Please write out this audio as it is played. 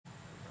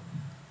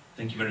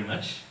Thank you very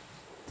much.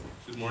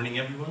 Good morning,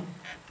 everyone.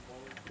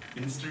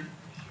 Minister,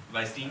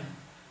 Vice Dean.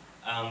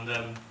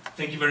 And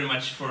thank you very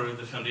much for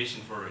the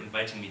Foundation for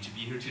inviting me to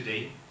be here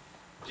today.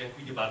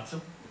 Dziękuję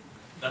bardzo.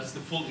 That is the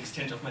full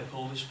extent of my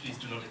Polish. Please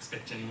do not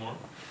expect any more.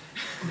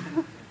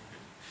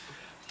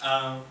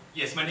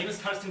 Yes, my name is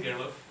Karsten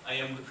Gerloff. I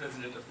am the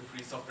president of the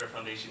Free Software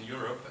Foundation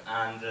Europe,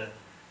 and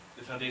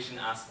the foundation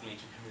asked me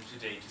to come here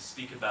today to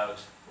speak about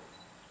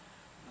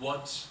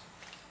what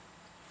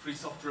free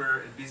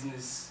software in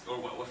business, or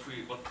what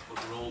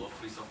the role of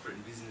free software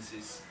in business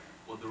is,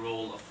 what the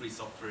role of free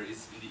software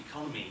is in the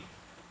economy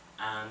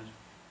and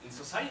in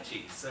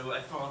society. So I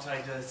thought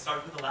I'd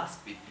start with the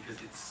last bit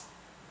because it's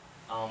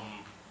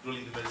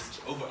really the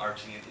most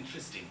overarching and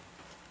interesting.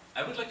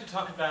 I would like to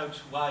talk about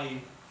why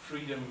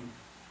freedom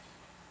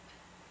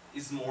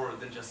is more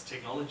than just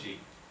technology.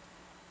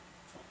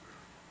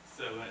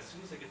 So as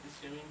soon as I get this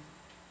going,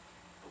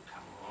 oh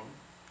come on,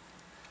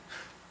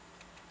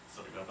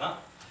 sorry about that.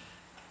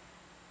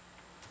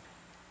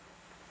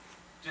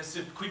 Just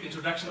a quick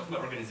introduction of my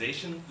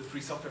organization. The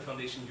Free Software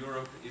Foundation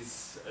Europe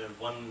is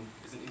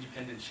an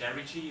independent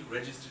charity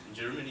registered in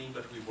Germany,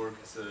 but we work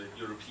as a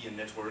European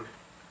network.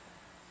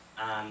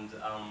 And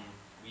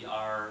we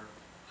are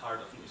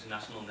part of an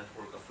international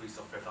network of free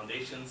software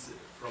foundations,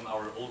 from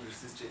our older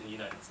sister in the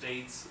United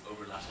States,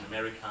 over Latin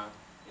America,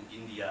 and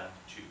India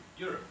to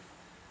Europe.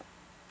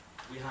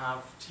 We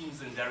have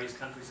teams in various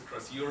countries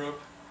across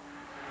Europe,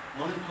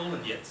 not in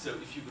Poland yet, so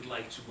if you would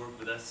like to work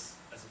with us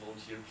as a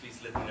volunteer, please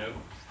let me know.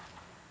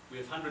 We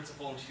have hundreds of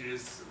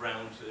volunteers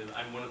around.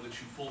 I'm one of the 2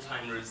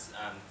 full-timers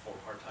and 4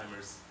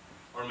 part-timers.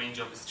 Our main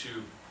job is to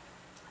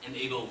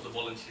enable the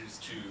volunteers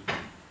to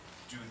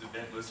do the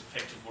most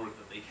effective work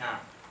that they can.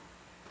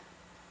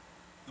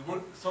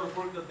 The sort of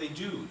work that they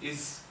do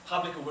is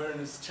public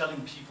awareness, telling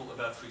people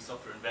about free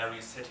software in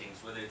various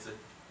settings, whether it's an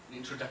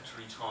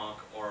introductory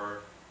talk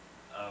or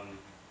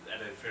at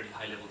a fairly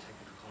high-level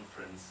technical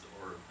conference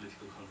or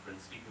political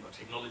conference speaking about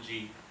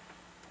technology,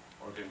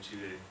 or going to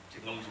a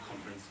technology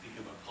conference speaking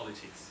about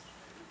politics.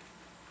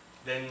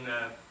 Then,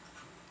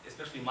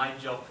 especially my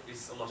job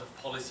is a lot of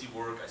policy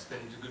work. I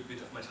spend a good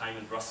bit of my time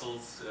in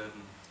Brussels,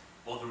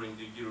 bothering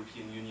the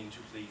European Union to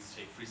please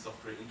take free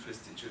software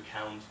interests into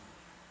account.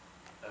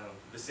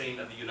 The same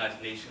at the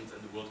United Nations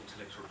and the World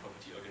Intellectual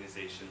Property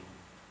Organization,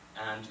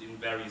 and in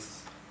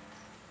various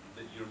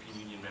the European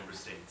Union member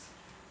states.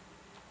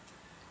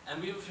 And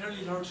we have a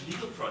fairly large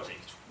legal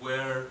project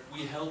where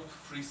we help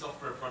free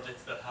software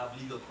projects that have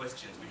legal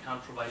questions. We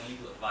can't provide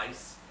legal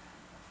advice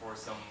for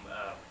some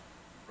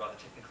rather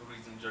technical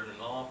reason in German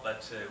law,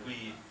 but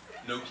we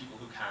know people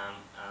who can,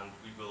 and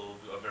we will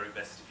do our very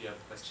best if you have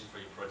a question for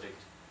your project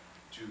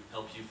to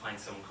help you find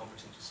someone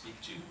competent to speak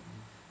to.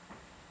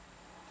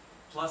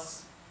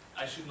 Plus,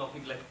 I should not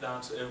neglect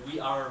that we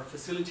are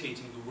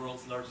facilitating the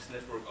world's largest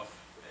network of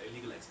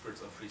legal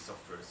experts on free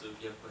software. So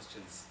if you have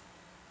questions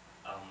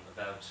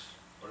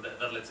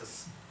that lets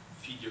us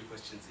feed your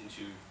questions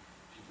into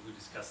people who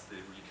discuss the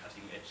really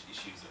cutting-edge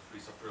issues of free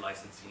software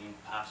licensing,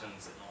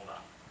 patents, and all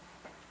that.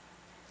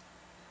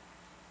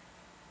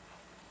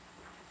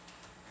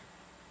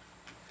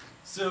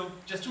 So,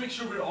 just to make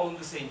sure we're all on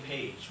the same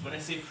page, when I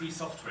say free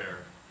software,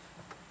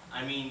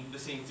 I mean the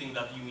same thing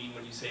that you mean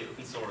when you say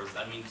open source.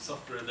 I mean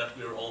software that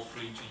we're all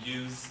free to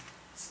use,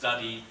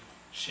 study,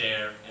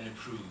 share, and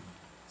improve.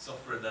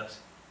 Software that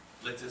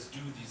lets us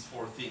do these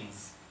 4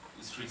 things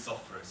is free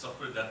software.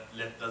 Software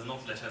that does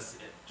not let us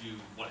do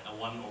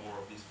one or more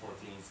of these 4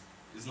 things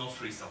is not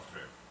free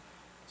software.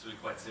 It's really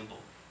quite simple.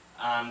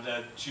 And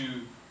to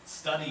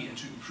study and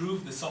to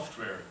improve the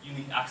software, you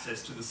need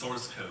access to the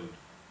source code.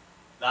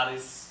 That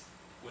is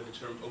where the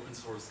term open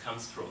source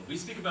comes from. We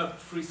speak about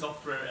free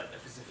software at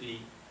FSFE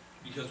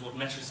because what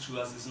matters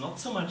to us is not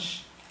so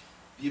much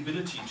the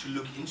ability to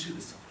look into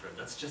the software.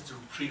 That's just a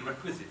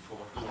prerequisite for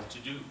what we want to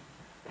do.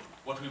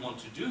 What we want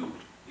to do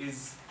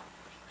is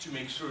to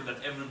make sure that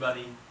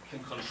everybody can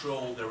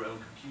control their own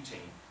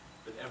computing,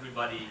 that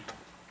everybody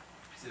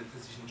is in a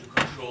position to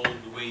control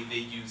the way they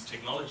use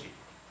technology.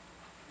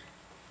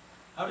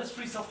 How does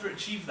free software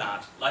achieve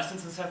that?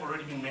 Licenses have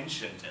already been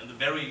mentioned, and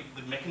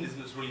the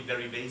mechanism is really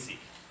very basic.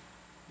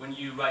 When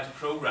you write a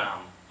program,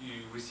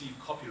 you receive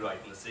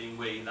copyright in the same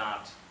way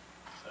that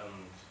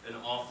an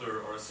author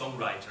or a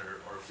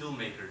songwriter or a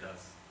filmmaker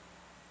does.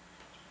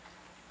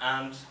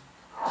 And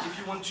if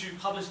you want to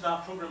publish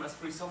that program as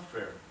free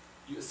software,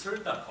 you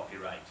assert that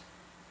copyright.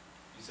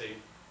 You say,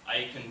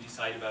 I can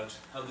decide about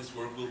how this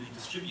work will be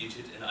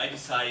distributed, and I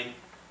decide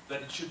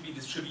that it should be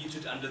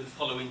distributed under the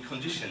following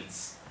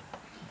conditions.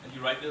 And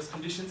you write those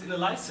conditions in a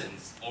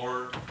license,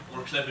 or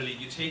more cleverly,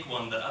 you take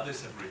one that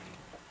others have written.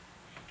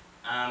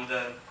 And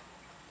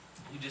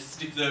you just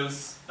stick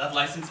that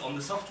license on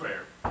the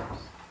software.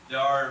 There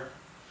are,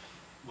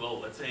 well,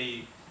 let's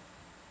say,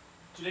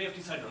 today I've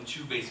decided on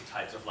 2 basic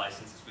types of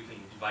licenses. We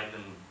can divide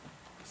them,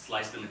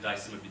 slice them and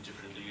dice them a bit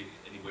differently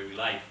any way we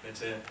like. But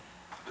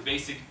the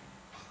basic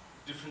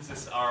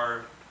differences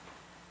are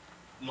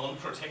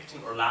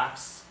non-protecting or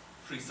lax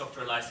free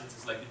software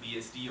licenses like the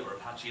BSD or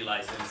Apache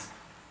license,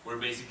 where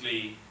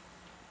basically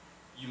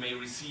you may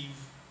receive,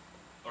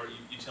 or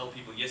you tell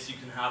people, yes, you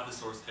can have the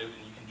source code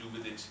and you can do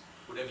with it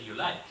whatever you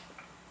like.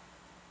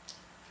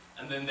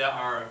 And then there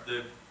are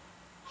the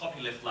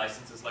copyleft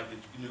licenses, like the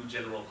GNU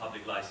General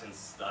Public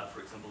License that,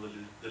 for example,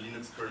 the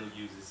Linux kernel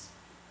uses,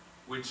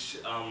 which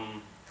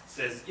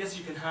says, yes,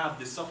 you can have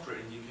this software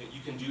and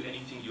you can do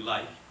anything you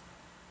like,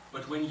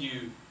 but when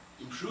you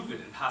improve it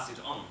and pass it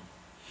on,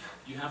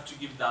 you have to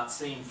give that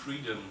same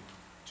freedom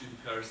to the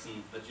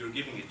person that you're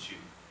giving it to,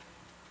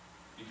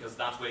 because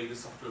that way the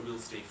software will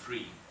stay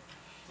free.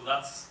 So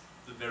that's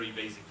the very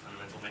basic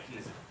fundamental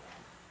mechanism.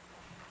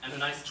 And a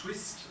nice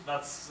twist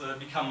that's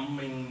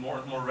becoming more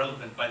and more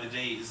relevant by the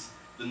day is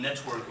the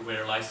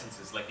network-aware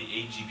licenses, like the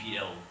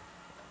AGPL,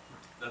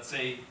 that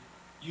say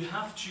you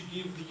have to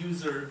give the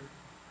user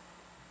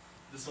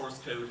the source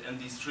code and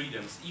these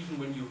freedoms even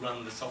when you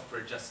run the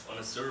software just on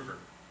a server.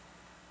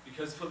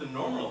 Because for the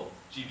normal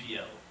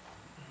GPL,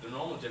 the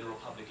normal general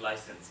public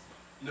license,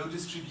 no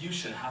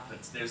distribution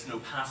happens. There's no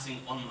passing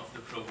on of the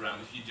program.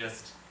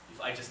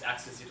 If I just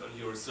access it on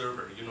your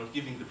server, you're not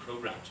giving the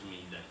program to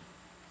me then.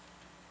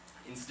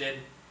 Instead,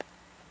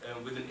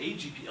 with an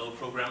AGPL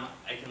program,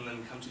 I can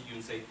then come to you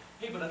and say,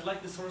 hey, but I'd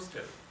like the source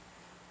code.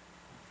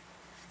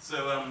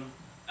 So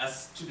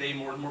as today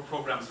more and more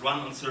programs run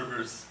on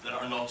servers that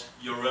are not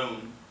your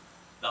own,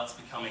 that's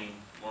becoming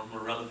more and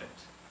more relevant.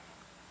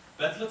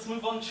 But let's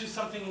move on to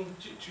something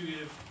to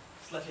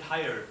a slightly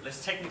higher,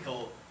 less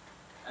technical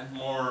and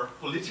more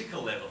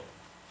political level.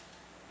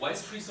 Why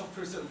is free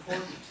software so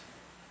important?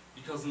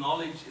 Because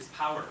knowledge is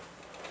power.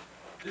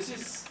 This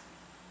is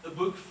a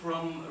book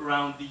from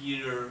around the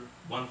year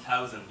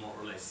 1000, more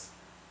or less.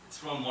 It's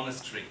from a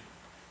monastery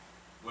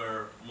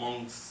where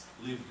monks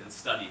lived and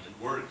studied and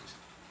worked.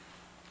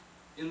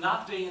 In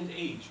that day and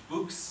age,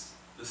 books,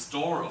 the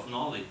store of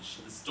knowledge,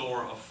 the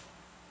store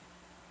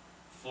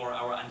for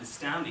our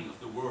understanding of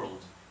the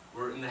world,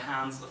 were in the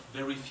hands of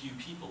very few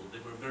people. They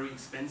were very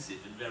expensive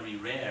and very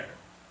rare.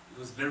 It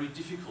was very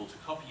difficult to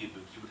copy a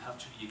book. You would have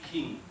to be a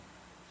king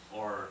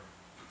or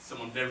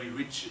someone very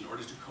rich in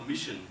order to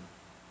commission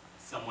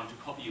someone to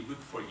copy a book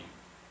for you.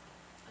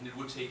 And it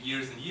would take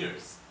years and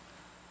years.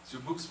 So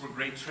books were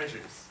great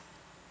treasures.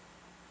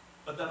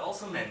 But that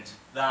also meant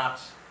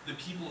that the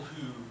people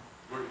who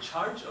were in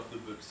charge of the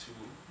books,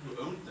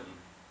 who owned them,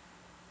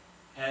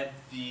 had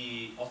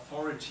the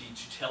authority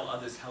to tell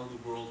others how the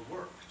world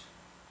worked.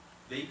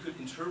 They could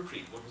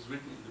interpret what was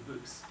written in the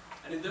books.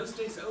 And in those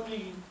days,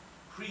 only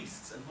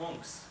priests and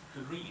monks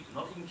could read.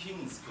 Not even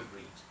kings could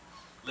read,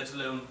 let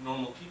alone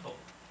normal people.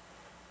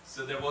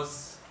 So there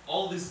was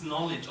all this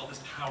knowledge, all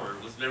this power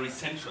was very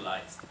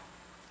centralized.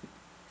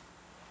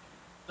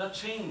 That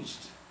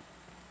changed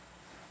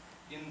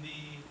in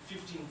the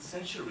 15th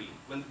century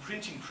when the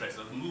printing press,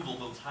 or the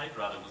movable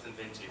typewriter, was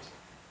invented,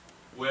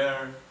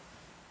 where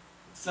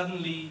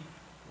suddenly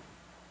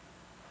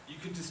you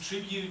could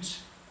distribute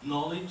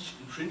knowledge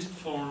in printed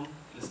form,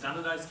 in a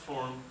standardized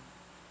form,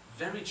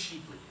 very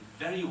cheaply and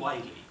very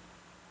widely.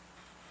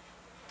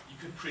 You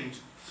could print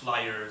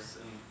flyers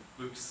and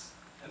books,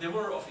 and they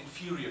were of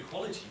inferior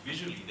quality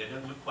visually. They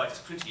don't look quite as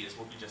pretty as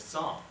what we just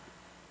saw.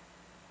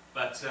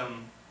 But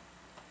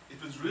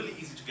it was really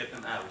easy to get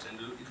them out, and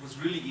it was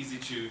really easy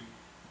to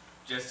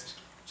just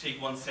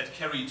take one set,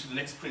 carry it to the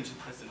next printing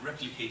press and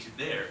replicate it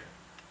there.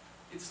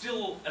 It's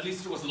still, at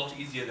least it was a lot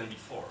easier than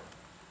before.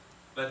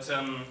 But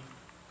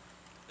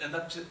and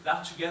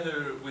that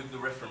together with the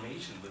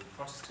Reformation, with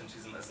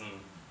Protestantism as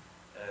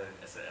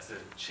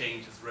a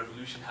change, as a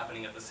revolution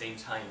happening at the same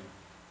time,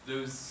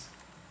 this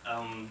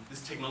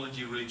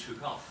technology really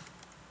took off.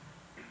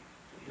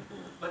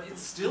 But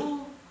it's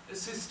still a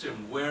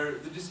system where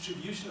the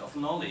distribution of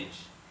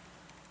knowledge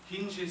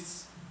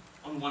hinges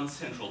on one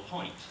central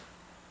point,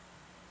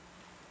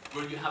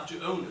 where you have to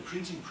own a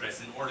printing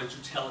press in order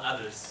to tell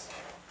others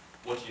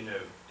what you know,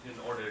 in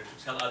order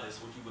to tell others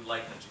what you would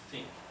like them to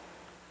think.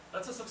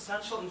 That's a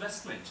substantial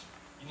investment.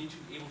 You need to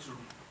be able to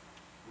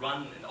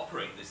run and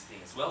operate this thing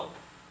as well.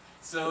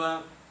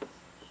 So,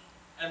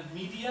 and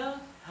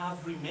media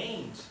have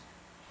remained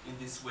in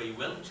this way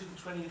well into the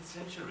 20th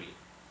century.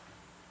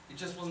 It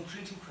just wasn't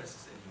printing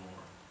presses anymore.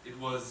 It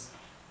was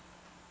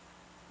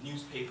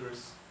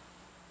newspapers,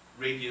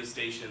 radio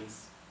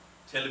stations,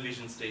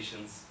 television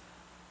stations.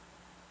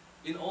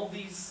 In all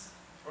these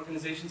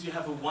organizations, you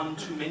have a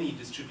one-to-many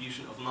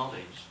distribution of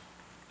knowledge.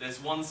 There's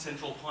one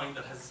central point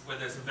where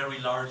there's a very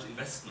large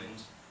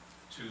investment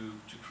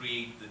to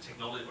create the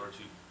technology, or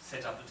to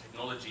set up the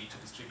technology to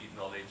distribute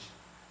knowledge.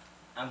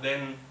 And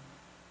then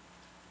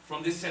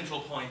from this central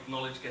point,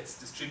 knowledge gets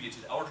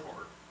distributed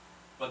outward.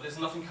 But there's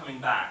nothing coming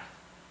back.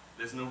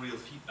 There's no real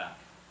feedback.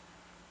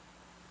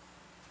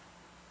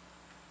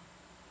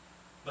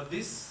 But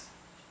this,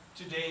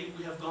 today,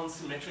 we have gone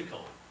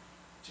symmetrical.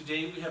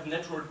 Today, we have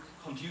network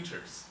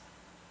computers.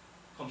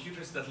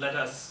 Computers that let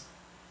us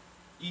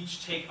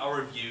each take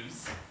our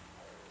views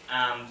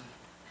and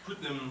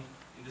put them,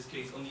 in this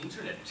case, on the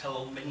internet and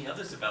tell many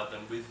others about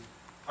them with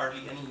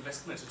hardly any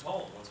investment at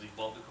all once we've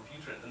bought the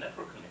computer and the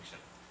network connection.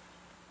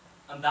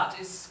 And that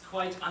is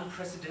quite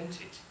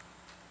unprecedented.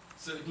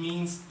 So it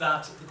means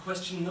that the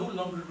question no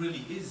longer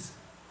really is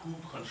who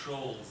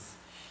controls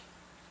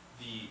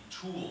the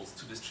tools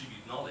to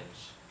distribute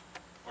knowledge,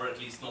 or at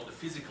least not the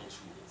physical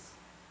tools.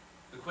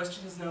 The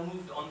question has now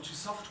moved on to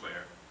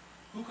software.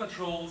 Who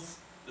controls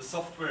the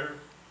software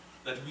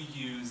that we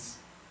use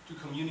to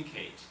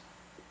communicate?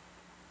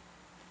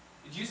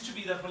 It used to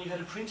be that when you had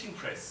a printing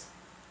press,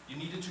 you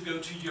needed to go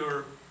to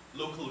your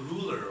local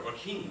ruler or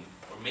king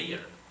or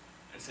mayor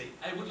and say,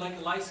 I would like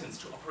a license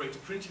to operate a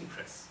printing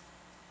press.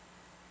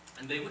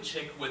 And they would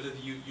check whether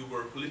you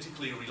were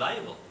politically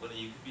reliable, whether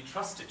you could be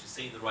trusted to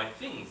say the right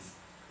things.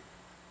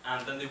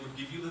 And then they would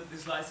give you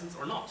this license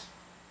or not.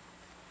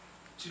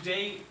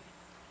 Today,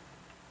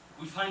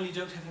 we finally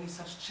don't have any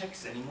such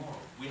checks anymore.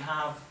 We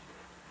have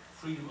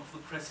freedom of the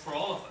press for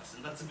all of us,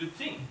 and that's a good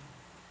thing.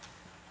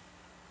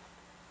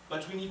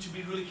 But we need to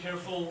be really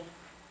careful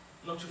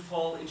not to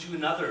fall into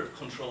another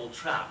control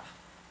trap.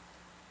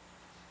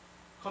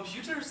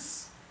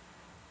 Computers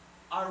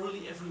are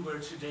really everywhere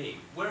today.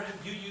 Where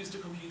have you used a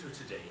computer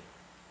today?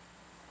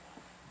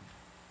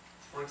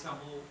 For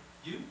example,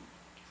 you?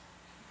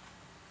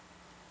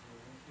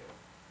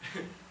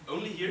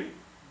 Only here?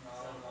 No,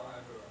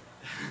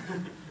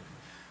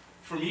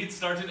 For me it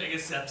started, I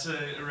guess, at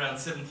around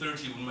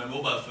 7:30 when my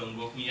mobile phone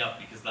woke me up,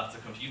 because that's a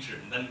computer.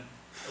 And then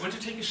I went to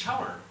take a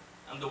shower,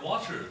 and the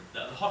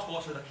hot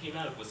water that came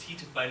out was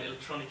heated by an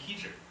electronic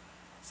heater.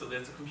 So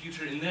there's a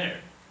computer in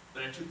there.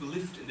 Then I took the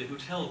lift in the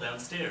hotel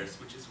downstairs,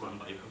 which is run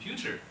by a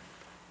computer.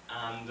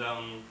 And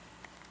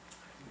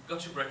got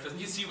to breakfast, and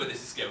you see where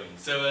this is going.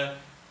 So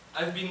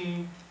I've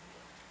been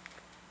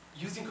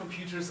using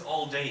computers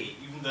all day,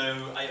 even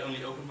though I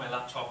only opened my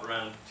laptop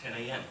around 10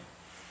 AM.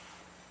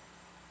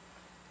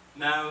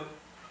 Now,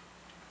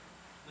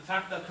 the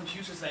fact that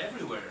computers are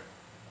everywhere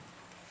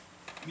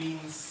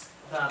means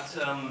that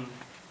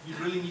you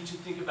really need to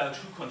think about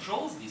who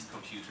controls these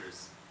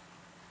computers.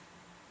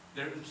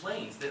 They're in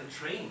planes, they're in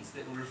trains,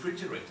 they're in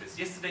refrigerators.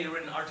 Yesterday I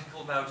read an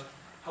article about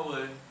how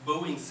a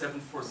Boeing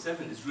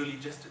 747 is really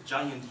just a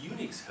giant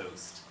Unix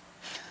host,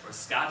 or a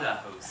SCADA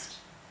host.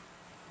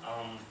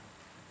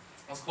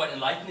 It was quite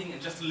enlightening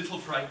and just a little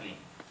frightening,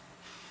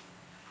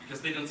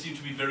 because they don't seem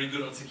to be very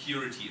good on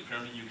security.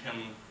 Apparently you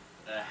can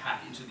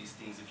hack into these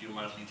things if you're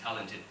mildly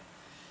talented.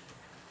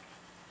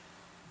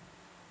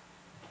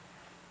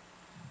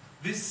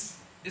 This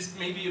is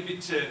maybe a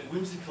bit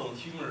whimsical and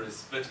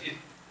humorous, but it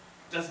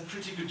does a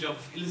pretty good job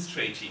of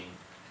illustrating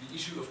the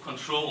issue of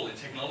control in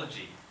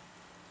technology.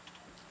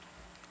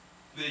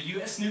 The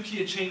US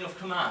nuclear chain of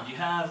command. You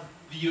have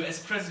the US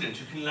president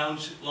who can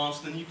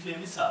launch the nuclear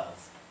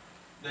missiles.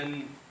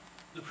 Then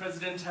the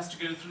president has to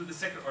go through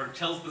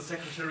tells the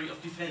Secretary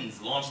of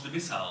Defense, launch the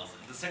missiles.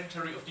 And the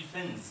Secretary of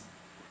Defense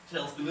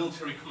tells the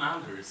military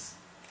commanders,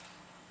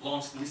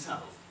 launch the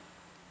missiles.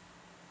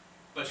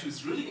 But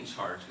who's really in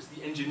charge is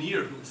the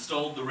engineer who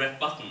installed the red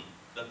button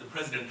that the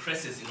president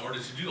presses in order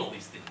to do all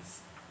these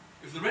things.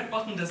 If the red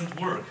button doesn't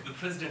work, the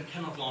president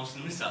cannot launch the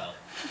missile.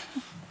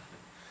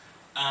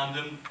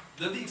 And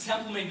though the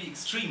example may be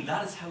extreme,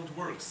 that is how it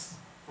works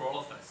for all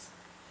of us.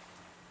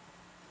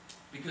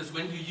 Because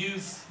when you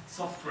use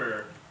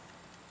software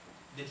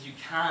that you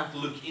can't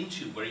look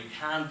into, where you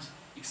can't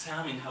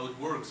examine how it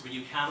works, where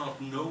you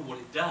cannot know what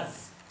it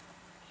does,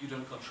 you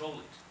don't control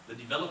it. The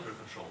developer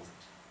controls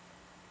it.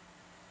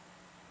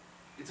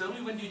 It's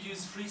only when you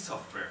use free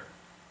software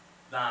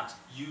that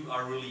you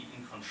are really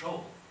in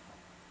control,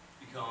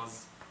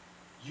 because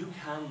you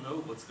can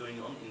know what's going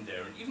on in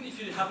there. And even if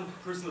you haven't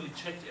personally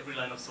checked every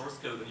line of source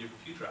code on your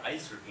computer, I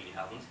certainly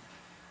haven't,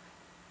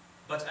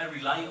 but I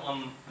rely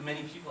on the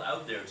many people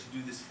out there to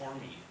do this for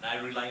me. And I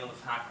rely on the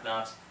fact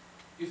that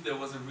if there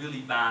was a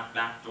really bad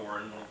backdoor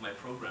in one of my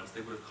programs,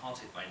 they would have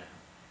caught it by now.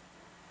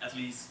 At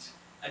least,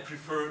 I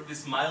prefer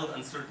this mild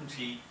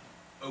uncertainty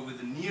over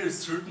the near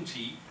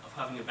certainty of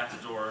having a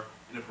backdoor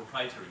in a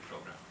proprietary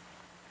program.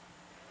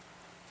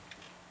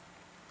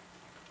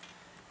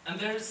 And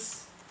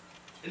there's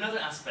another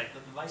aspect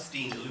that the Vice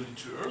Dean alluded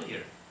to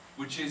earlier,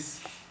 which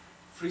is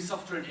free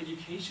software in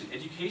education.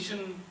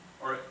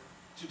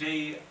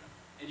 Today,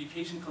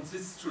 education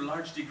consists to a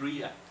large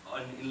degree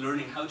in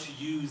learning how to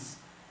use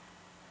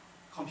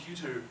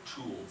computer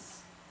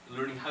tools,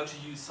 learning how to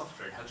use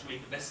software, and how to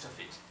make the best of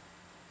it.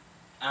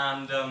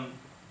 And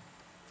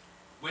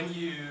when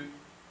you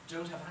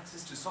don't have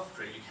access to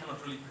software, you cannot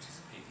really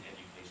participate in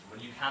education. When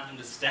you can't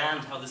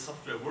understand how the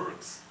software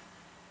works,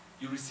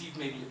 you receive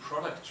maybe a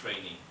product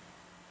training,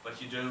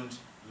 but you don't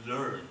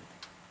learn.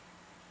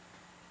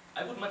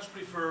 I would much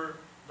prefer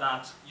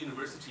that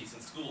universities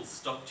and schools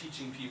stop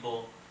teaching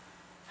people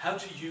how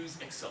to use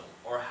Excel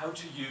or how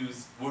to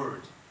use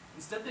Word.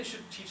 Instead, they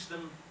should teach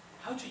them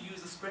how to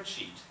use a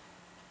spreadsheet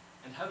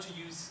and how to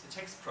use a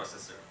text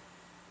processor.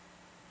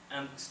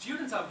 And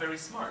students are very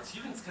smart.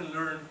 Students can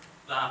learn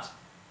that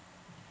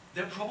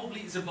there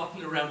probably is a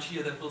button around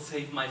here that will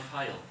save my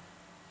file.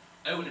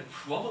 Oh, and it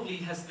probably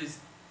has this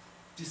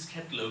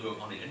diskette logo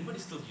on it. Anybody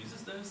still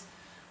uses those?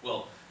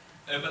 Well,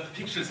 but the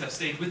pictures have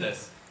stayed with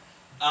us.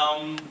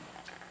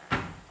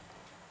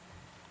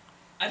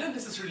 I don't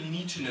necessarily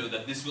need to know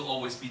that this will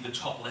always be the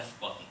top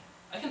left button.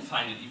 I can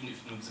find it even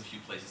if it moves a few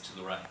places to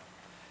the right.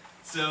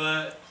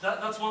 So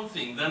that's one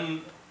thing.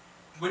 Then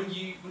when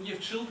you have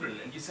children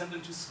and you send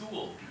them to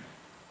school,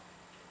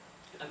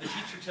 and the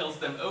teacher tells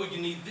them, oh, you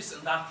need this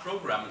and that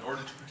program in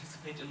order to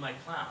participate in my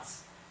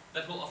class,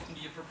 that will often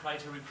be a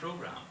proprietary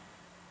program.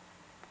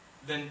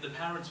 Then the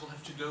parents will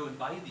have to go and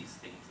buy these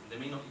things, and they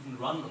may not even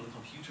run on the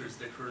computers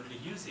they're currently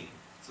using,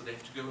 so they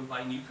have to go and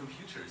buy new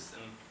computers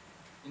and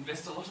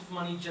invest a lot of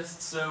money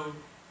just so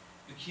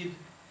the kid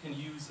can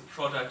use a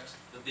product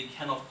that they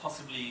cannot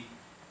possibly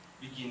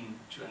begin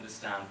to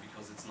understand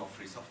because it's not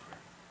free software.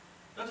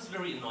 That is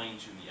very annoying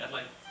to me. I'd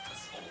like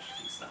us all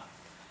to fix that.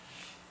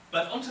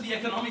 But onto the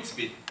economics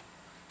bit.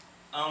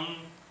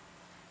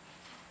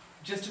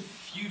 Just a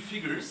few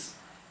figures,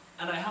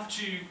 and I have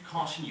to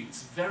caution you,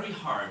 it's very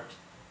hard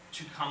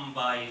to come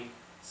by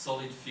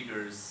solid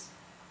figures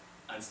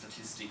and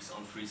statistics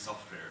on free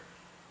software.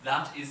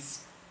 That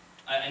is,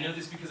 I know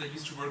this because I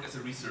used to work as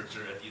a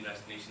researcher at the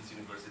United Nations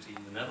University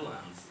in the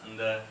Netherlands, and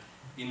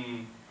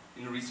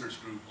in a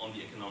research group on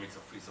the economics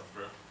of free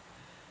software.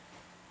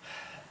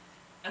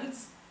 And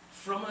it's,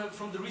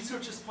 from the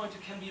researcher's point,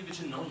 it can be a bit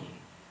annoying,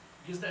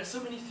 because there are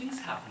so many things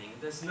happening.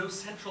 There's no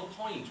central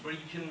point where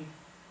you can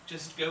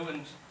just go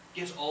and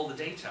get all the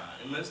data.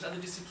 In most other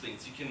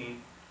disciplines, you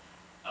can,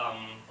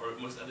 or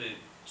most other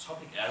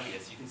topic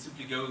areas, you can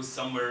simply go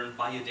somewhere and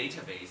buy a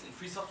database. In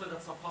free software,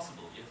 that's not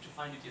possible. You have to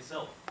find it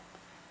yourself.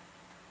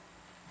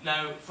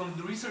 Now, from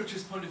the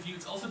researcher's point of view,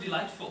 it's also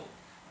delightful,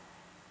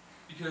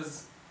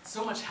 because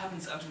so much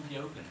happens out in the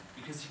open,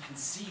 because you can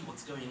see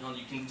what's going on.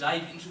 You can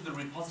dive into the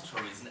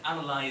repositories and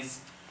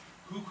analyze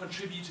who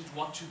contributed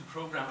what to the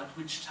program at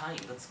which time.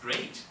 That's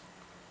great.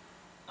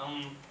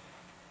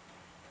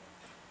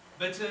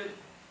 But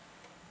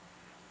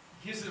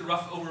here's a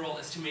rough overall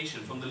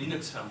estimation from the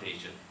Linux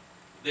Foundation.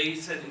 They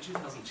said in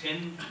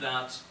 2010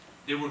 that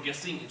they were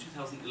guessing in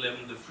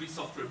 2011 the free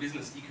software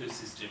business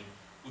ecosystem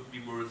would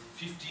be worth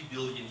 $50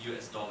 billion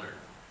US.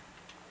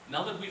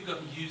 Now that we've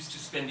gotten used to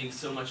spending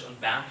so much on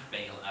bank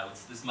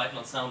bailouts, this might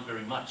not sound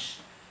very much,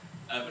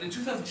 but in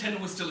 2010 it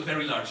was still a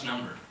very large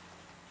number.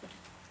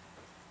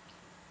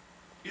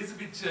 Here's a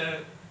bit,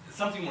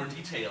 something more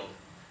detailed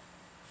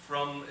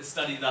from a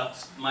study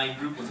that my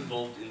group was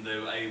involved in,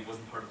 though I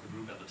wasn't part of the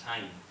group at the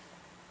time.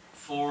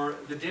 For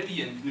the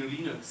Debian GNU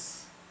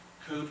Linux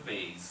code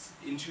base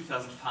in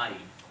 2005,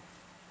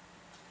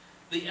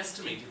 they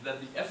estimated that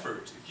the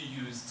effort, if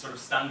you use sort of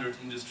standard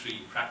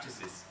industry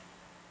practices,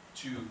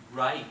 to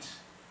write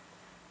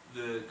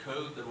the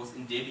code that was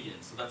in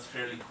Debian, so that's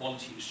fairly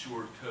quality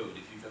assured code.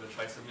 If you've ever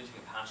tried submitting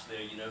a patch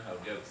there, you know how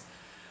it goes.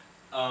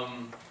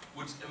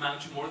 Would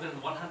amount to more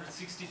than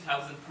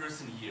 160,000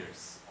 person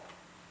years.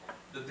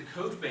 That the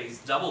code base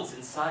doubles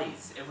in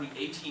size every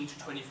 18 to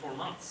 24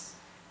 months.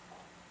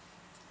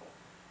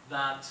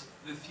 That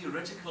the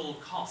theoretical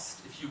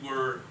cost, if you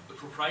were a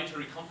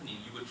proprietary company,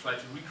 you would try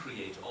to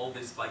recreate all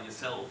this by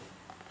yourself,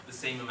 the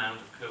same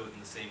amount of code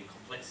and the same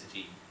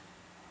complexity,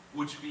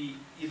 would be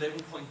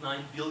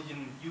 11.9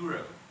 billion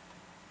euro.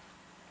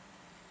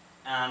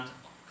 And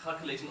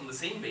calculating on the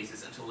same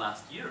basis until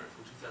last year,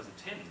 until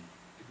 2010,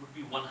 it would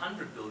be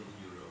 100 billion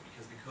euro,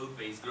 because the code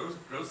base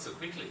grows so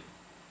quickly.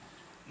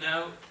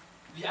 Now,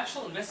 the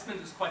actual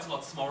investment is quite a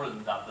lot smaller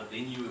than that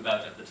they knew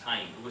about at the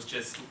time. It was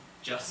just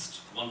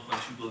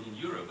 1.2 billion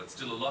euro, but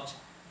still a lot.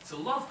 So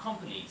a lot of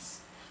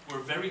companies were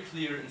very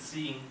clear in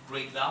seeing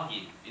great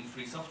value in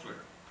free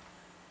software.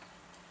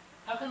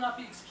 How can that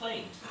be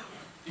explained?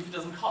 If it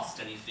doesn't cost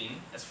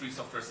anything, as free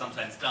software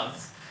sometimes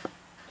does,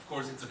 of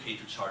course it's okay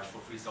to charge for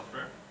free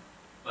software,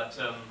 but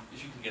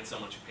if you can get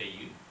someone to pay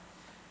you.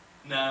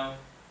 Now,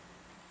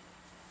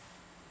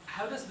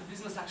 how does the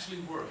business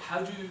actually work?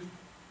 How do,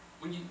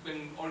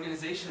 when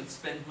organizations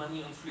spend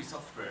money on free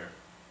software,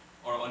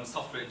 or on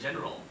software in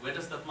general, where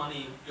does that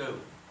money go?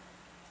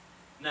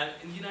 Now,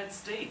 in the United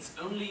States,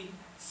 only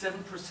 7%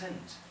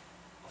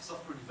 of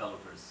software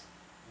developers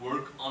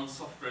work on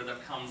software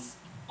that comes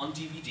on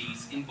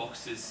DVDs in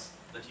boxes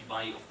that you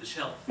buy off the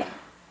shelf,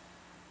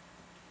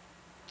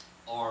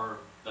 or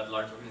that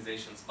large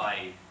organizations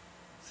buy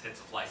sets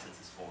of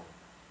licenses for.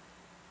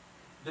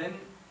 Then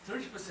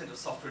 30% of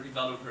software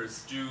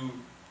developers do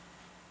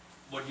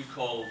what you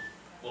call,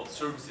 well,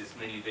 services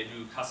mainly. They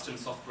do custom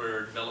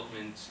software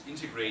development,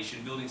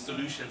 integration, building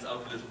solutions out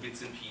of little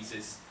bits and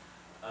pieces.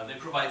 They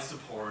provide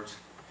support,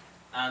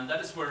 and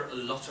that is where a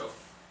lot of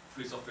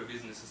free software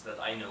businesses that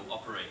I know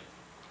operate.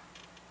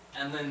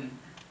 And then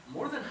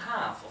more than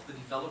half of the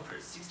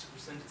developers,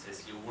 60% it says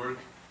here, work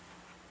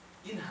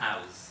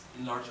in-house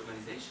in large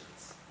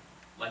organizations,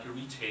 like a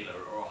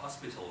retailer or a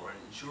hospital or an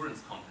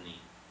insurance company.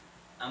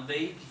 And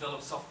they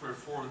develop software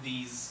for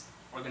these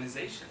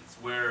organizations,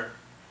 where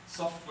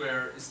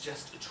software is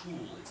just a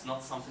tool. It's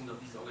not something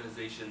that these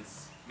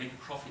organizations make a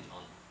profit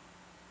on.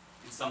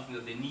 It's something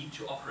that they need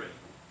to operate.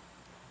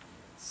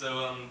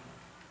 So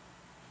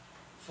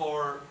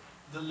for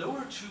the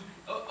lower two,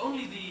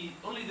 only the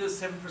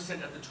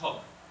 7% at the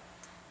top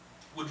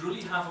would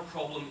really have a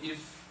problem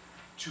if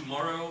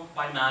tomorrow,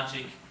 by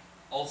magic,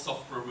 all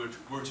software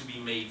were to be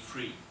made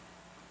free.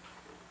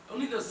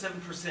 Only those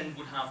 7%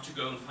 would have to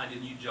go and find a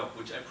new job,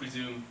 which I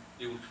presume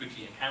they would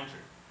quickly encounter.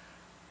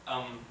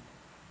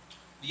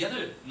 The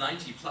other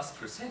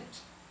 90+%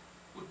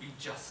 would be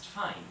just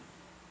fine.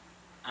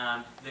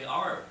 And they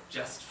are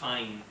just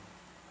fine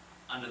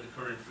under the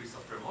current free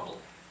software model.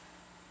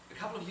 A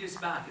couple of years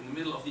back, in the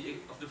middle of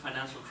the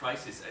financial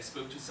crisis, I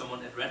spoke to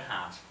someone at Red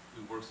Hat,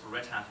 who works for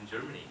Red Hat in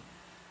Germany.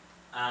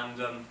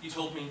 And he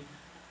told me,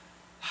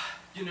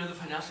 you know, the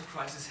financial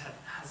crisis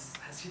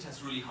has hit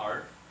us really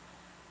hard.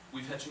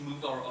 We've had to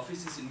move our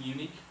offices in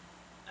Munich,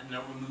 and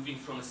now we're moving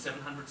from a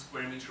 700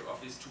 square meter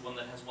office to one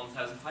that has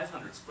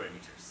 1,500 square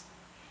meters.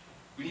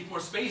 We need more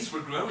space,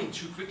 we're growing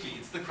too quickly,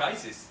 it's the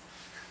crisis.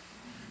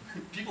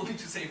 People need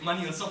to save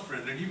money on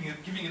software, they're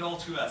giving it all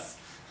to us.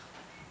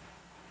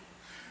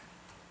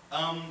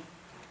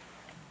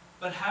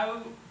 But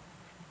how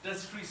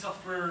does this free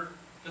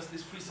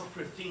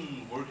software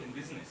thing work in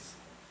business?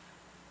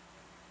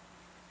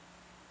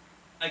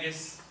 I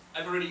guess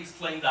I've already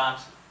explained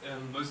that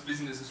most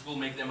businesses will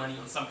make their money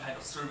on some kind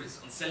of service,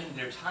 on selling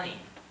their time,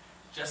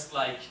 just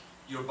like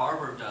your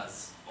barber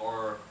does,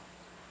 or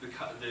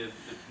the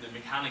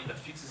mechanic that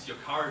fixes your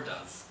car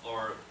does,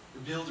 or the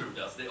builder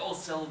does. They all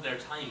sell their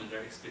time and their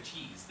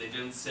expertise. They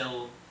don't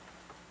sell,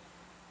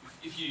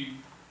 if you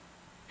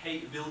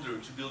pay a builder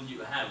to build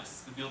you a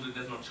house, the builder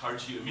does not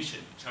charge you a mission,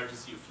 he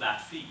charges you a flat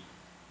fee.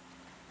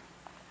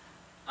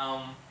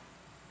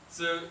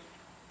 So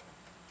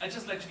I'd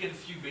just like to get a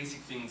few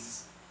basic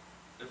things,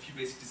 a few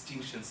basic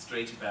distinctions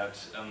straight about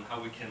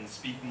how we can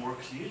speak more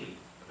clearly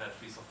about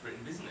free software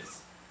in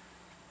business.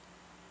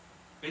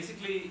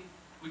 Basically,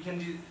 we can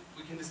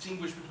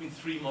distinguish between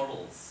three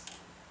models.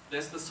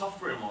 There's the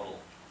software model,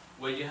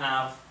 where you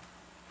have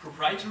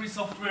proprietary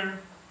software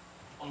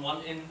on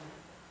one end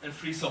and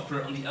free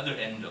software on the other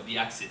end of the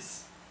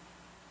axis.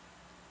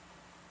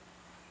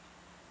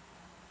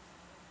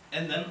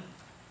 And then,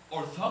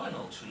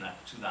 orthogonal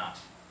to that,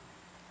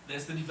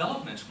 there's the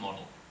development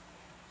model,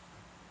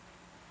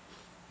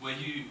 where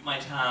you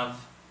might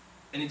have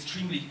an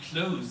extremely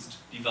closed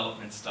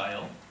development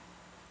style,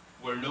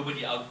 where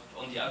nobody on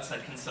the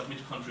outside can submit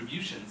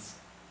contributions,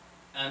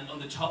 and on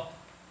the top,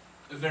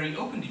 a very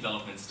open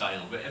development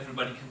style, where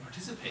everybody can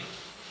participate.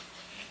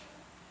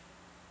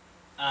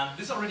 And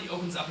this already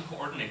opens up a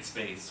coordinate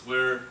space,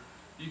 where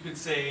you could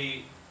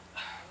say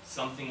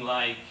something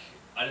like,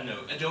 I don't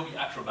know, Adobe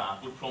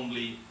Acrobat would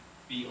probably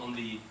be on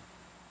the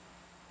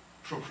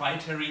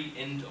proprietary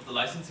end of the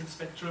licensing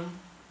spectrum,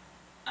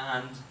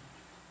 and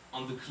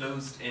on the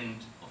closed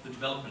end of the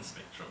development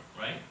spectrum,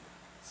 right?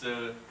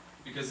 So,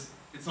 because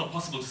it's not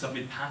possible to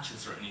submit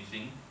patches or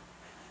anything,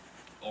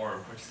 or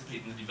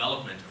participate in the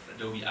development of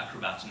Adobe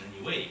Acrobat in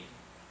any way.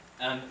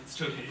 And it's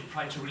totally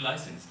proprietary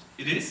licensed.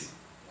 It is?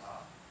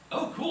 Yeah.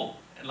 Oh, cool.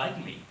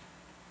 Enlighten me.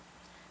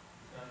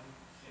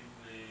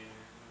 Simply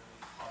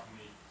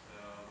submit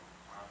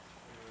patch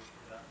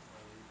to them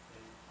when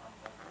they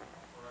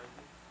unauthorize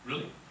it.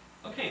 Really?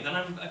 Okay, then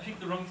I picked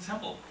the wrong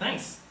example.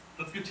 Thanks.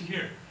 That's good to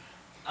hear.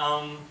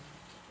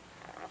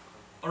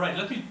 Alright,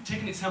 let me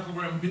take an example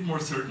where I'm a bit more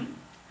certain.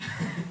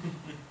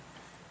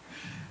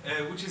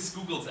 Which is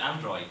Google's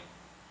Android.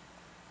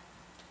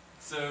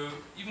 So,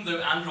 even though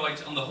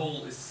Android on the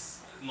whole is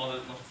not a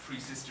free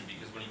system,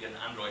 because when you get an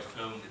Android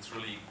phone, it's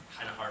really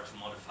kind of hard to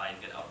modify and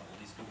get out of all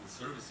these Google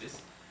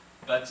services.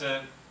 But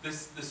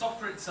the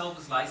software itself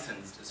is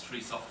licensed as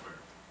free software.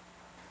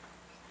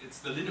 It's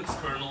the Linux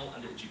kernel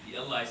under a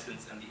GPL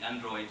license and the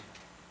Android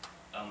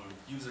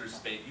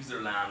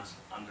user land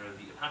under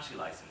the Apache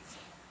license.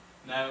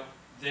 Now,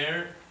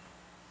 there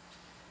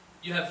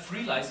you have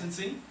free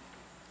licensing,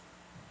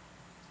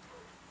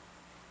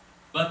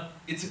 but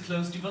it's a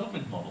closed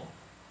development model,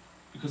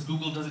 because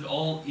Google does it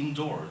all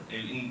indoor,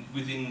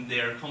 within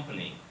their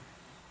company.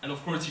 And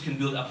of course you can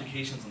build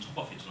applications on top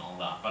of it and all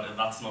that, but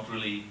that's not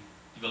really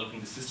developing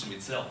the system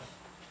itself.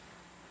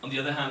 On the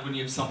other hand, when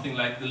you have something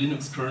like the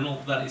Linux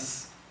kernel, that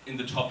is in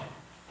the top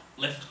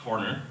left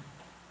corner,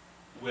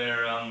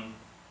 where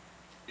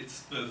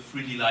it's both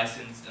freely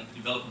licensed and the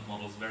development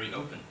model is very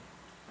open.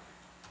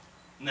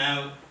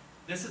 Now,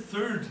 there's a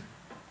third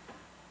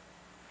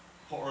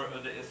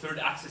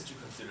axis to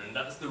consider, and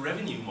that is the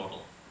revenue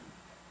model.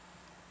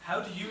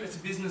 How do you as a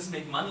business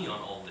make money on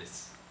all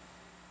this?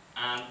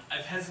 And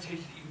I've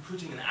hesitated even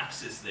putting an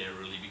axis there,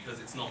 really, because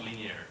it's not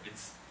linear.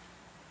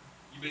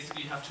 You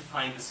basically have to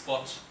find a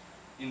spot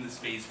in the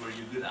space where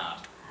you're good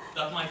at.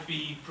 That might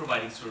be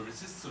providing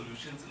services,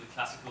 solutions in the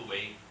classical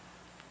way.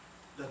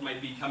 That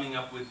might be coming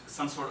up with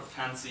some sort of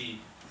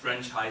fancy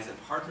franchise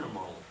and partner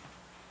model,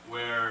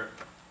 where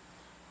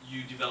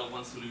you develop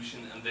one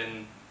solution and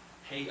then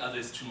pay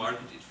others to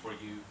market it for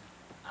you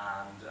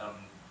and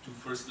do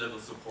first level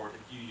support,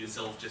 and you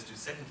yourself just do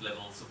second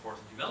level support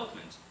and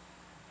development.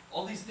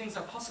 All these things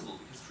are possible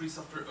because free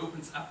software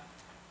opens up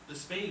the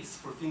space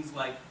for things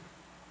like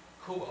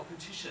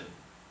co-opetition,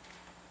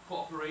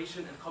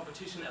 cooperation and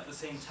competition at the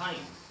same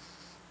time.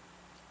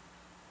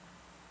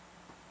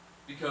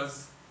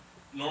 Because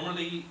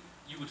normally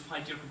you would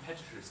fight your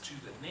competitors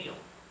tooth and nail.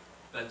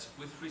 But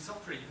with free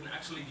software, you can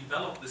actually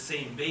develop the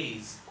same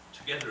base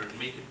together and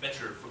make it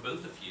better for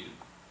both of you,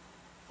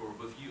 for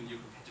both you and your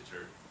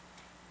competitor.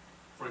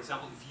 For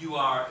example, if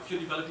you're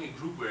developing a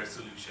groupware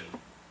solution,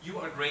 you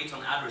are great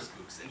on address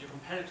books, and your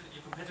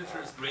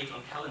competitor is great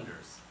on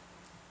calendars.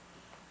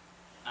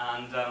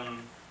 And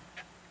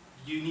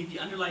you need the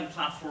underlying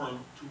platform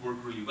to work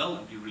really well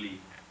and be really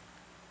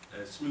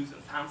smooth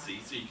and fancy,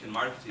 so you can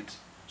market it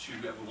to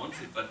whoever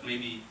wants it. But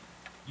maybe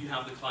you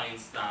have the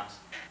clients that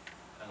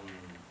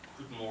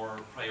put more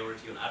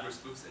priority on address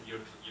books, and your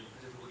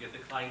competitor will get the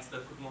clients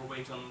that put more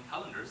weight on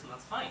calendars, and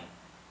that's fine.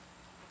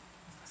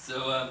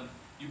 So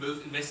you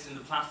both invest in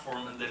the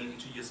platform and then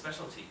into your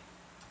specialty.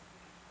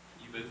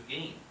 You both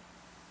gain.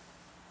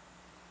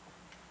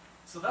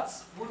 So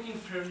that's working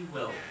fairly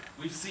well.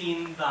 We've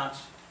seen that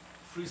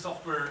free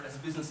software as a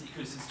business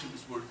ecosystem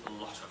is worth a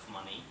lot of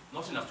money.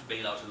 Not enough to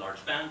bail out a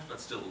large bank, but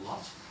still a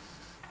lot.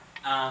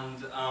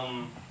 And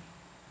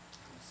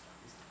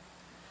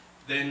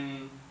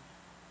then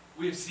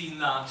we've seen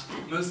that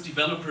most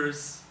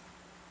developers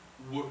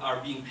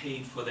are being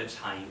paid for their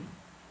time,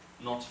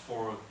 not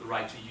for the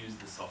right to use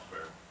the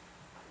software.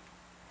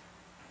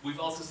 We've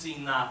also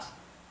seen that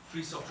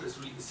free software is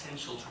really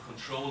essential to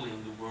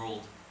controlling the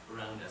world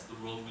around us,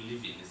 the world we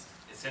live in. It's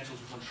essential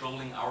to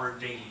controlling our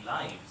daily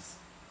lives.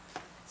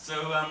 So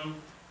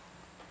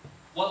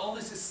while all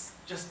this is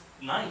just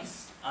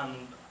nice,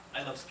 and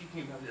I love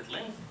speaking about it at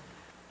length,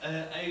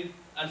 I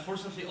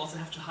unfortunately also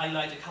have to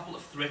highlight a couple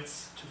of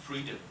threats to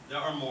freedom. There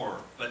are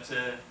more, but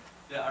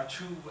there are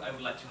two I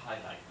would like to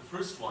highlight. The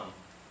first one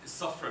is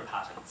software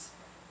patents.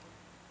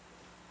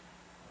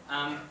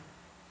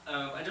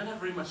 I don't have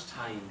very much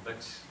time,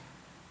 but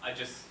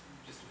just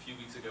a few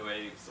weeks ago,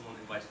 someone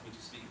invited me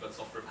to speak about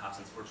software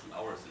patents for 2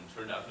 hours, and it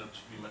turned out not to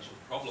be much of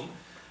a problem.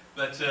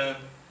 But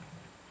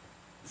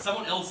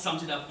someone else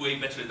summed it up way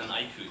better than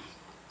I could.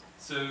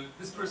 So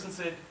this person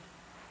said,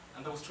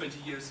 and that was 20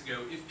 years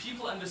ago, if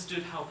people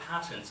understood how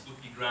patents would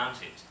be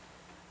granted,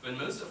 when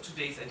most of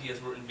today's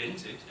ideas were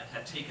invented and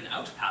had taken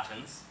out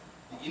patents,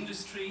 the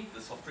industry,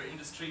 the software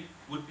industry,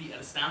 would be at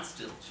a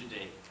standstill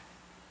today.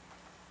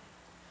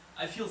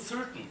 I feel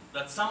certain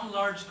that some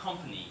large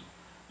company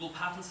will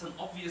patent some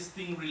obvious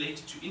thing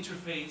related to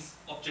interface,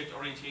 object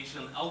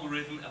orientation,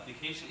 algorithm,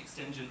 application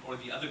extension, or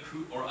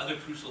other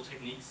crucial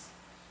techniques.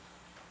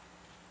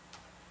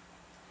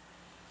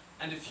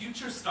 And a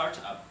future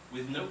startup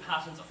with no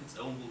patents of its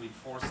own will be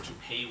forced to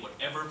pay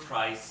whatever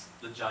price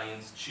the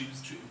giants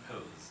choose to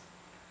impose.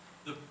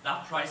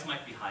 That price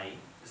might be high.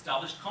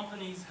 Established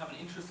companies have an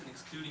interest in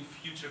excluding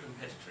future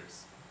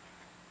competitors.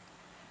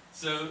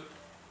 So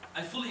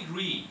I fully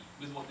agree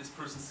with what this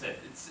person said.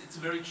 It's a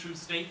very true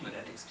statement,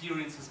 and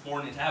experience has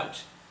borne it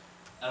out.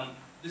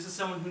 This is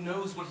someone who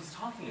knows what he's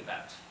talking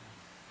about.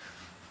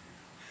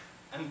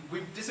 And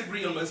we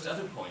disagree on most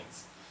other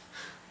points.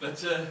 But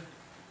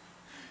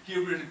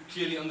here we're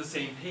clearly on the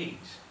same page.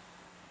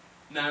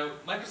 Now,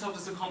 Microsoft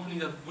is a company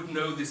that would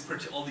know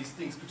all these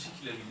things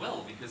particularly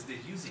well because they're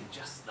using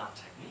just that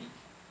technique.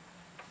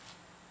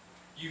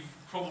 You've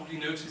probably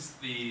noticed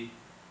the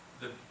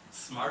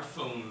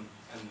smartphone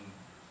and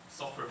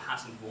software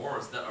patent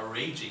wars that are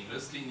raging,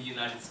 mostly in the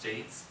United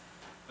States,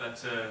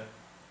 but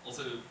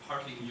also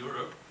partly in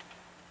Europe.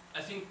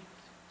 I think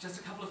just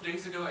a couple of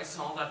days ago I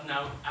saw that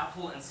now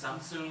Apple and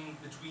Samsung,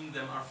 between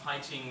them, are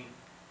fighting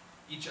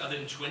each other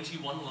in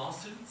 21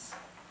 lawsuits.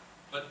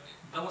 But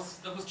that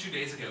was 2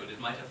 days ago, and it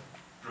might have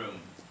grown.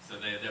 So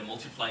they're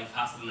multiplying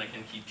faster than I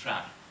can keep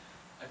track.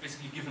 I've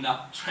basically given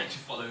up trying to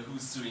follow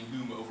who's suing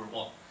whom over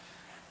what.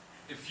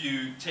 If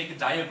you take a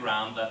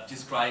diagram that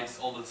describes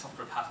all the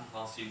software patent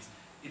lawsuits,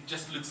 it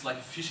just looks like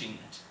a fishing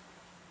net.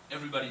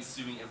 Everybody's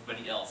suing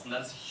everybody else, and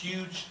that's a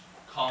huge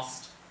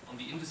cost on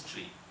the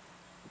industry.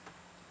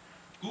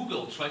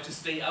 Google tried to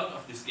stay out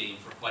of this game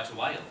for quite a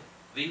while.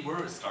 They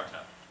were a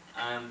startup,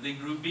 and they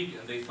grew big,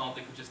 and they thought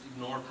they could just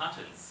ignore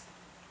patents.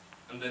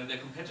 And then their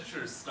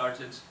competitors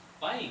started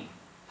buying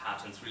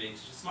patents related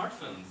to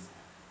smartphones.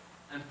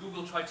 And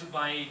Google tried to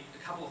buy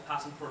a couple of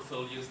patent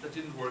portfolios that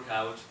didn't work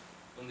out,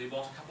 and they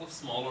bought a couple of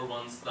smaller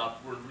ones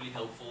that weren't really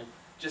helpful,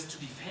 just to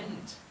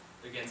defend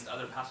against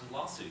other patent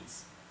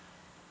lawsuits.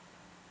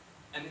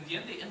 And in the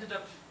end, they ended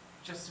up,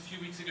 just a few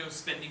weeks ago,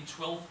 spending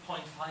 $12.5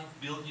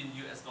 billion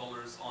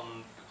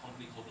on a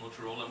company called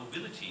Motorola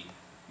Mobility,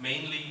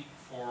 mainly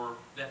for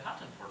their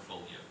patent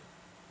portfolio.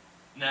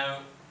 Now,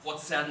 what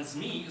saddens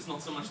me is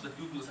not so much that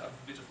Google is out of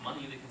a bit of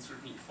money, they can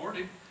certainly afford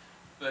it,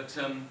 but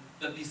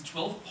that these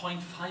 $12.5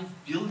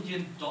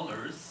 billion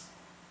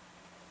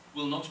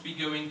will not be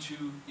going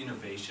to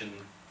innovation,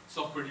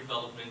 software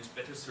development,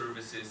 better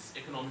services,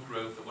 economic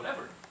growth, or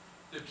whatever.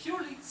 They're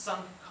purely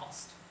sunk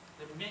cost.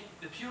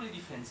 They're purely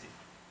defensive.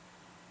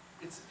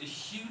 It's a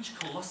huge,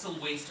 colossal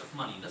waste of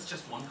money. That's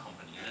just one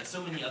company, and there's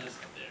so many others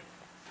out there.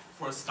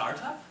 For a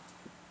startup,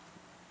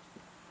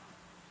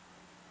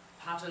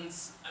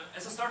 patents,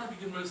 as a startup you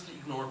can mostly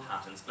ignore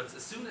patents, but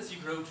as soon as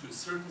you grow to a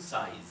certain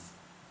size,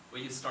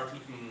 where you start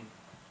looking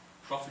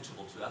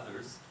profitable to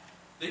others,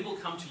 they will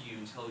come to you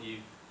and tell you,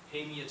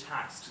 pay me a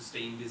tax to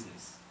stay in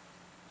business.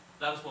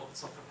 that is what the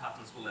software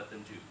patents will let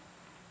them do.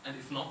 And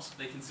if not,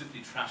 they can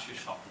simply trash your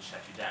shop and shut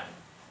you down.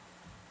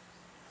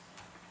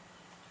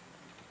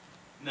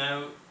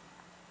 Now,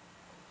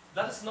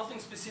 that is nothing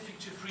specific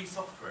to free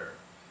software.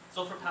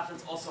 Software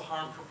patents also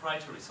harm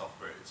proprietary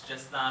software. It's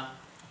just that,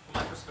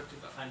 from my perspective,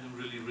 I find them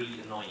really,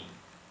 really annoying.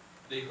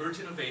 They hurt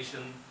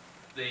innovation,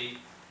 they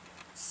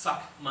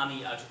suck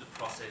money out of the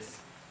process,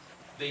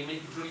 they make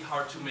it really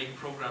hard to make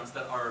programs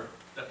that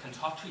can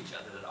talk to each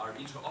other, that are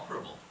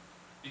interoperable.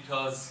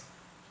 Because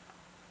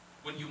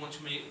when you want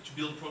to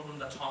build a program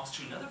that talks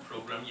to another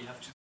program, you have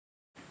to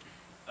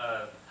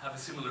have a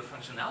similar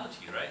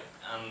functionality, right?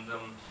 And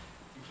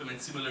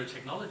implement similar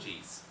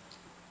technologies.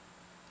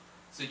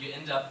 So you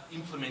end up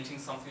implementing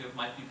something that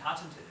might be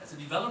patented. As a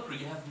developer,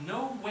 you have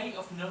no way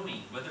of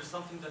knowing whether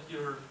something that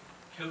you're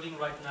coding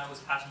right now is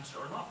patented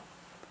or not.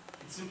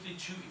 It's simply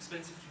too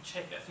expensive to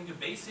check. I think a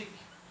basic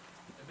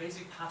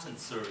patent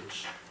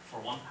search for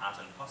one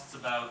patent costs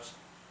about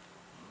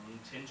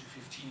 10 to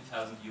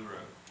 15,000 euro.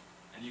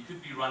 And you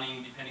could be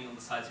running, depending on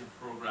the size of your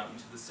program,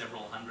 into the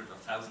several hundred or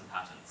thousand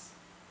patents.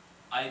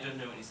 I don't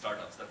know any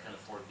startups that can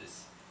afford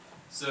this.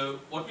 So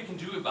what we can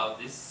do about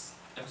this,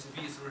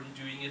 FSF is already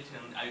doing it,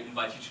 and I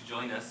invite you to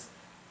join us.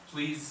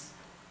 Please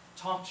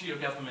talk to your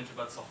government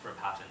about software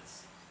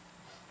patents.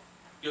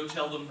 Go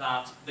tell them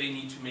that they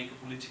need to make a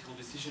political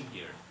decision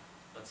here,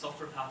 that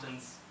software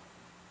patents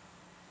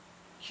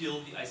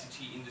kill the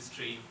ICT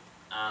industry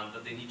and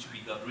that they need to be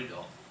got rid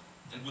of.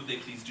 And would they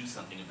please do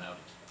something about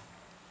it?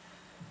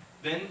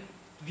 Then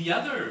the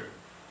other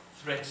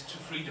threat to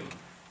freedom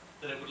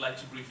that I would like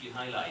to briefly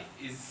highlight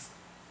is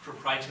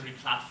proprietary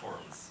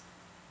platforms.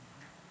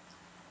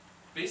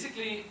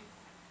 Basically,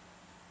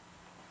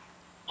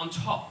 on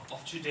top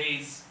of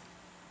today's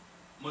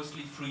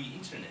mostly free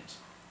internet,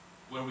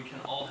 where we can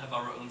all have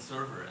our own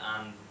server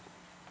and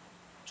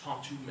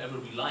talk to whomever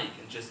we like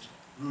and just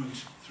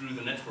route through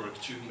the network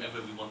to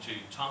whomever we want to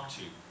talk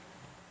to.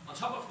 On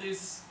top of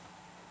this,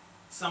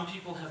 some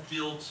people have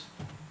built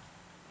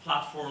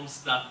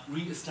platforms that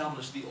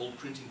re-establish the old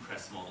printing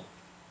press model,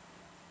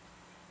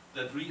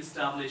 that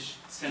re-establish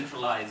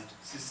centralized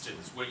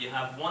systems where you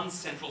have one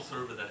central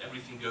server that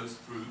everything goes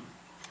through,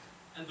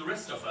 and the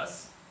rest of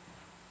us,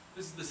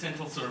 this is the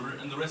central server,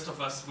 and the rest of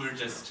us, we're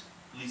just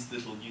these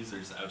little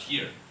users out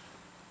here.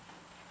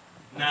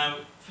 Now,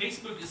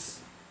 Facebook is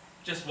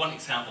just one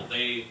example.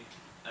 They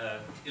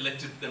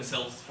elected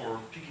themselves for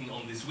picking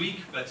on this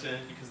week, but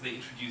because they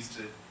introduced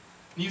a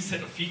new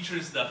set of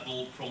features that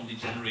will probably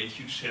generate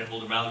huge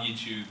shareholder value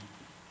to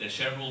their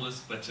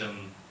shareholders, but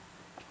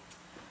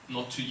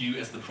not to you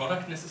as the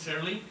product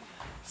necessarily.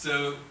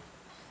 So,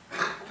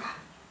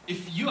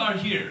 if you are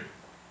here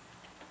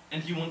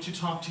and you want to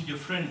talk to your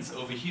friends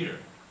over here,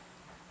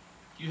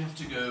 you have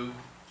to go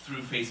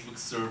through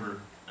Facebook's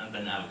server and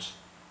then out.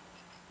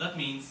 That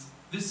means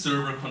this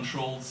server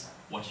controls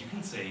what you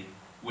can say,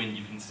 when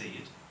you can say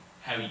it,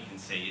 how you can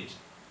say it,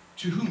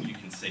 to whom you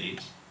can say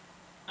it,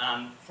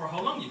 and for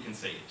how long you can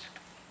say it.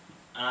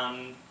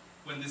 And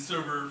when this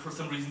server, for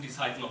some reason,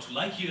 decides not to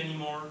like you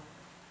anymore,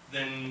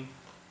 then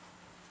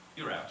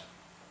you're out.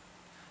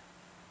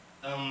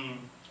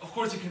 Of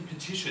course, you can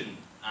petition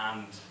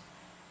and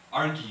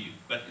argue,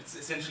 but it's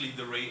essentially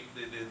the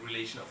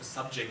relation of a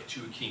subject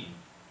to a king.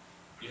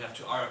 You have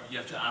to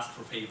ask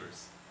for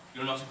favors.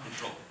 You're not in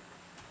control.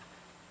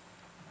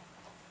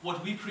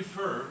 What we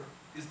prefer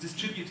is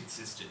distributed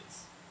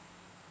systems,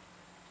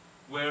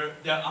 where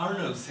there are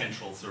no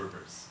central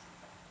servers,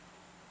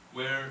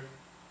 where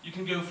you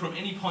can go from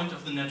any point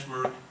of the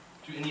network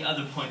to any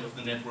other point of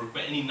the network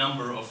by any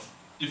number of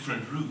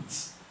different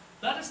routes.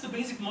 That is the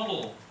basic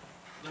model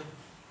of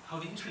how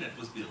the internet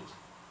was built,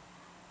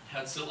 and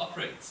how it still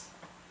operates.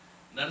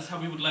 And that is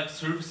how we would like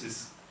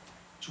services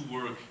to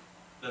work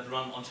that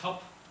run on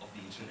top of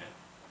the internet.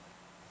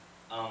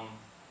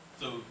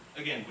 So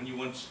again, when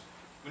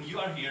you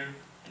are here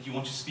and you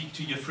want to speak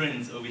to your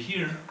friends over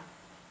here,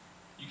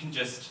 you can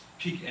just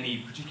pick any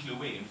particular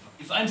way.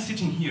 If I'm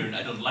sitting here and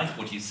I don't like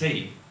what you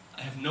say,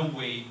 I have no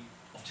way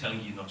of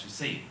telling you not to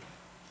say it.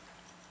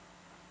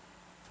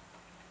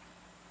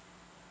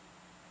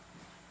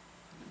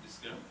 Did this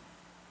go?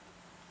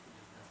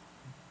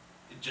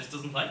 It just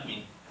doesn't like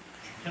me.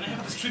 Can I have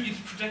a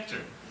distributed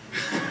projector?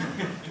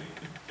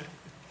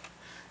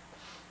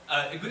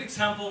 A good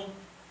example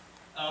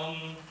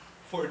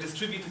for a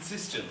distributed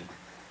system,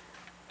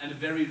 and a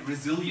very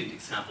resilient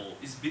example,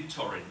 is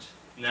BitTorrent.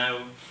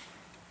 Now,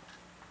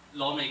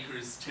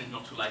 lawmakers tend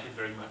not to like it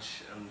very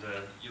much, and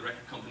your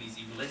record companies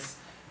even less.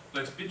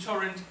 But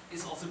BitTorrent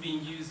is also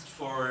being used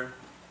for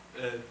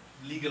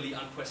legally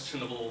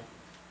unquestionable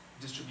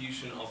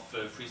distribution of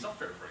free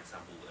software, for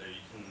example.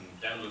 You can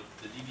download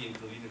the Debian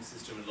Linux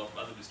system and a lot of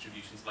other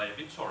distributions via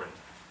BitTorrent.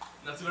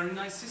 And that's a very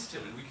nice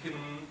system, and we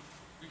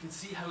can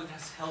see how it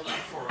has held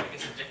up for, I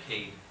guess, a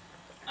decade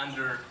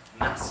under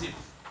massive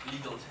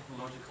legal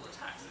technological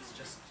attacks. It's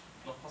just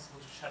not possible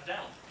to shut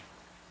down.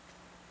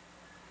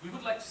 We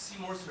would like to see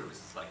more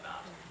services like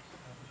that,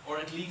 or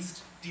at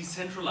least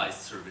decentralized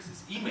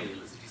services.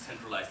 Email is a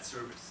decentralized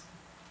service.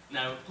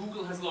 Now,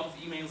 Google has a lot of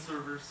email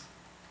servers.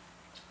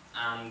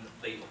 and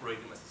they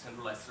operate them as a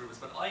centralized service.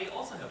 But I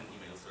also have an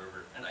email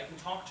server, and I can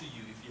talk to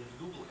you if you have a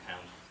Google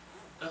account.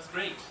 That's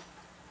great.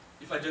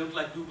 If I don't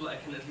like Google, I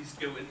can at least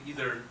go and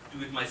either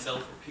do it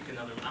myself or pick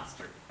another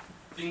master.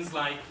 Things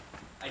like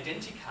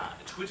Identica,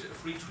 a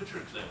free Twitter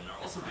clone, are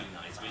also really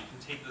nice, where you can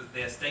take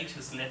their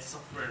status net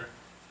software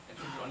and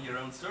put it on your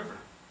own server.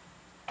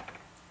 Did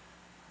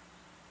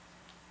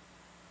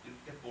you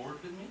get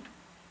bored with me?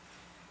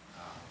 I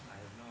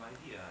have no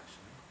idea,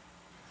 actually.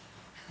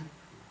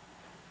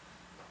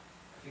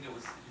 I think I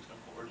was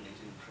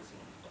coordinating and pressing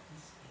on the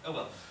buttons. Oh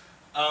well.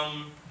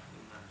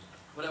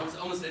 But I was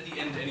almost at the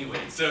end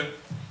anyway. So,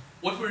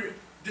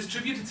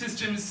 distributed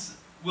systems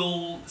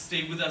will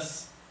stay with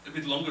us a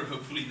bit longer,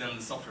 hopefully, than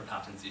the software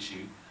patents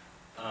issue.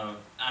 And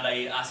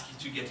I ask you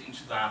to get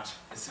into that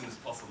as soon as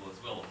possible as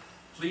well.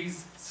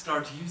 Please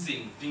start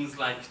using things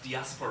like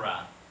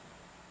Diaspora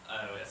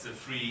as a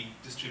free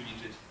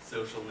distributed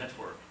social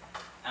network.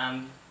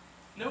 And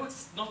no,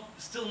 it's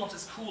still not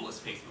as cool as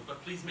Facebook,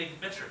 but please make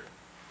it better.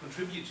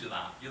 Contribute to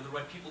that. You're the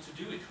right people to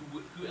do it.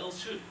 Who else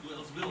should? Who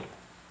else will?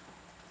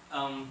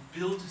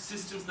 Build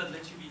systems that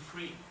let you be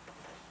free.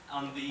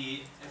 On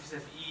the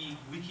FSFE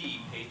wiki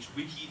page,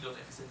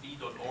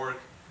 wiki.fsfe.org,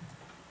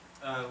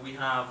 we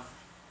have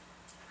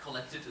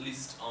collected a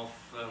list of,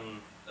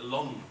 a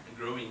long and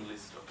growing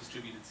list of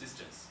distributed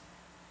systems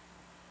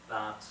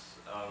that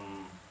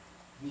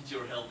need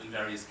your help in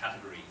various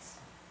categories.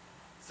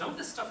 Some of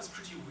this stuff is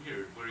pretty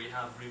weird, where you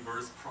have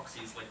reverse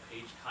proxies like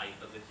PageKite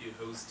that let you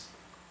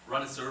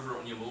run a server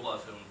on your mobile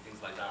phone,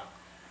 things like that.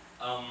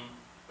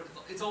 But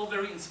it's all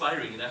very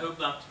inspiring, and I hope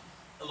that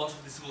a lot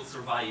of this will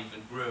survive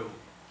and grow,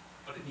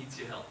 but it needs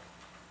your help.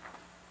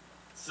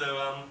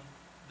 So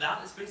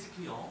that is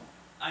basically all.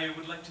 I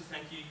would like to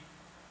thank you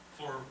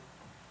for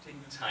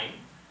taking the time,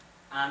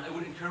 and I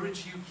would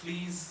encourage you,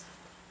 please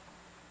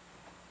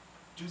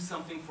do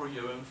something for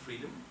your own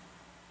freedom.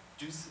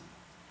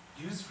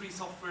 Use free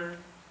software,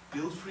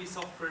 build free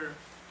software,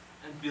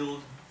 and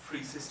build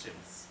free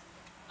systems.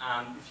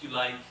 And if you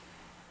like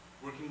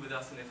working with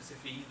us in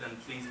FSFE, then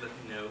please let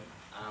me know,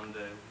 and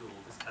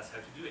we'll discuss how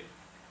to do it.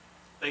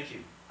 Thank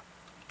you.